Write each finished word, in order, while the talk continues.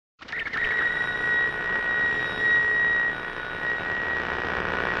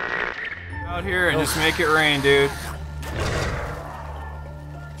out here and just make it rain, dude.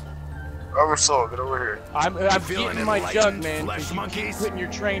 Oversoul, get over here. I'm getting my jug, man. Cause you keep putting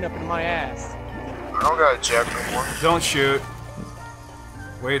your train up in my ass. I don't got a jack no more. Don't shoot.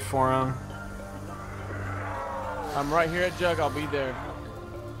 Wait for him. I'm right here at jug. I'll be there.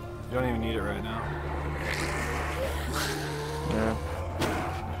 You don't even need it right now. Yeah.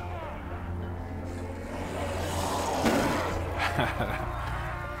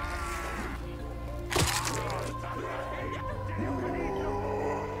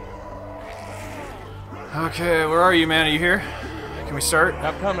 Okay, where are you, man? Are you here? Can we start?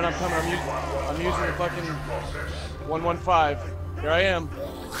 I'm coming. I'm using the fucking 115. Here I am.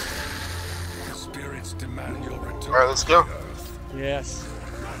 Spirits demand your return. Alright, let's go. Yes.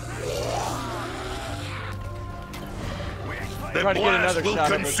 The Try to get another will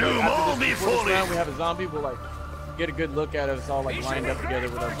shot of us. consume all After this before round, it. we have a zombie. We'll like get a good look at us all like lined up together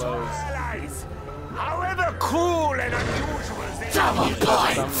with our bows. However cool and unusual as they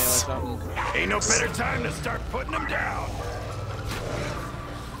Thumbnail or something. ain't no better time to start putting them down.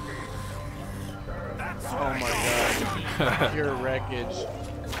 Oh my god. Pure wreckage.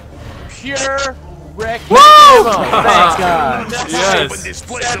 Pure wreckage. Woo! Thank God. Yes.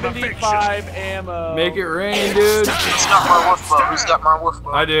 75 ammo. Make it rain, dude. Who's got my wolf bow? Who's got my wolf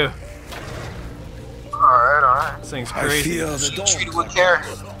bow? I do. Alright, alright. This thing's I crazy. feel the Treat it with care.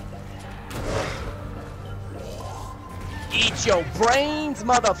 Eat your brains,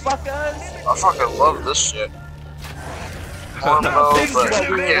 motherfuckers. I fucking love this shit. More bow, This is but what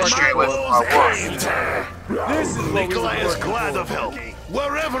you we were can't working shoot with my wolf. This is what we Nikolai were is working glad for. of help,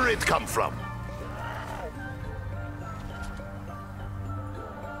 wherever it come from.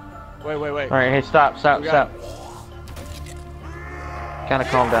 Wait. Alright, hey, stop. Kind of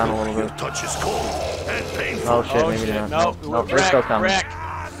calm down a little Your bit. touch is cold and painful. Oh shit, Oh maybe shit, not. no. Nope, they're still coming. Wreck.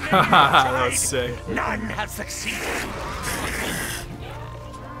 That was sick. None has succeeded.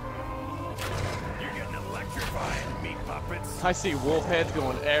 You're getting electrified, meat puppets. I see wolf heads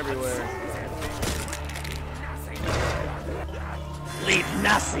going everywhere. Leave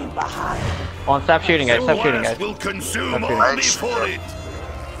nothing behind. Oh, stop shooting, guys. Stop shooting, guys. Will consume Okay. all before it.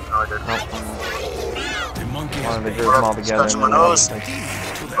 No, I didn't. The monkey I wanted to has group them all together. Touch my nose.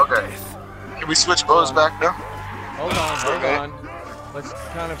 Okay. Can we switch bows back now? Hold on. Let's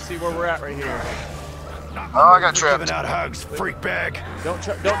kind of see where we're at right here. Oh, I got trapped. giving out hugs, freak bag. Don't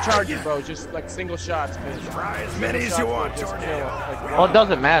charge your bows, just like single shots. Try as many as you want, Jordan. Well, it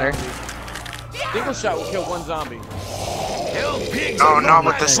doesn't matter. Single shot will kill one zombie. Kill pigs. No, and not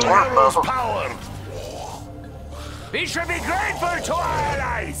with this monsters. storm bow. Power. We should be grateful to our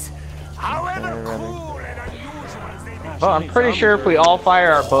allies. However cool and unusual as they may Well, I'm pretty sure if we all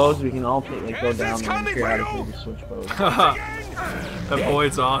fire our bows, we can all like, go down and periodically just switch bows. That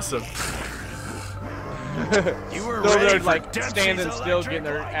boy's awesome. You were They're ready like for Dempsey's standing still, electric getting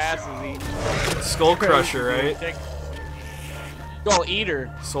their asses eaten. Skull Crusher, right? Skull Eater.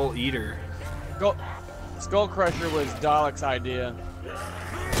 Soul Eater. Skull Crusher was Dalek's idea.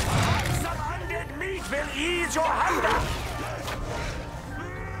 Some undead meat will ease your hunger.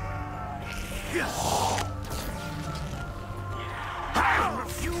 I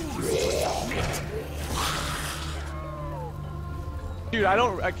refuse to submit. Dude,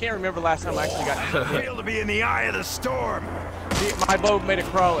 I can't remember last time I actually got hit. Feel to be in the eye of the storm. My bow made a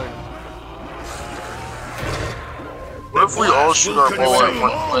crawler. What if we all shoot our bow at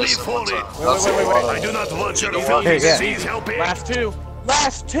one place at one Wait, time? wait, That's wait, a wait, lot I of- do not want your Hey, filthy yeah. disease helping. Last two.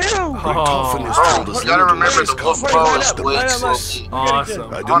 Coffin is Oh, told us you gotta no remember the place wolf comes bow from. is way too slow.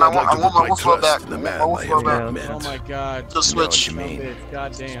 Awesome. I do Hold not on, like I to want put my my wolf bow trust back. in the I man want my I wolf bow have back. Oh met. my god. To switch. Son of a bitch,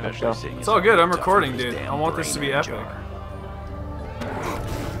 God damn. It's all good. I'm recording, dude. I want this to be epic.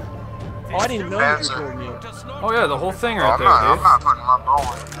 Oh, I didn't know you were recording it. Oh yeah, the whole thing Oh, right I'm there, not dude. putting my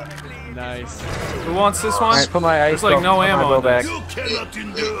bow in. Nice. Who wants this one? Alright, put my ice There's like no bow, put my ammo bow in back. this. You cannot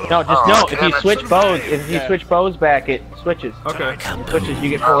endure. No, just Oh, no. If damn you it. switch bows, back, it switches. Okay. Switches, you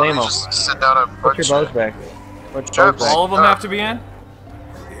get full ammo. Just sit down and Put your bows back. Put your bows back. All of them have to be in?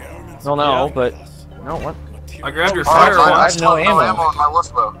 No, Yeah. but no, what? I grabbed your Oh, fire I one. have no ammo. on my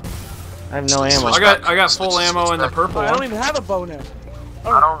wolf bow. I have no ammo. I got full ammo in the purple I don't one. even have a bow now.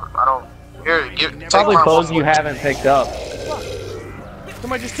 I don't. Here, take Probably my bows wolf you bow. haven't picked up.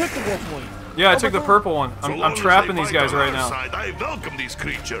 Somebody just took the wolf one. Yeah, I took the purple one. So long I'm as trapping they these fight guys on right our now. side, I welcome these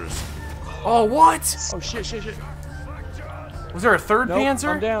creatures. Oh, what? Oh shit. Was there a third Nope,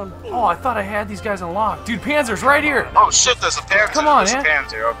 Panzer? I'm down. Oh, I thought I had these guys unlocked. Dude, Panzer's right here. Oh shit, there's a Panzer. Come on, there's man. a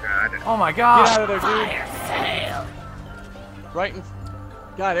Panzer. Okay, I didn't. Oh my Get god. out of there, dude. Right in.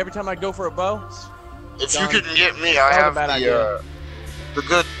 God, every time I go for a bow. If Done. you couldn't get me, I That was a have bad idea. the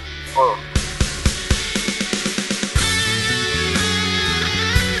good. Oh, Bye.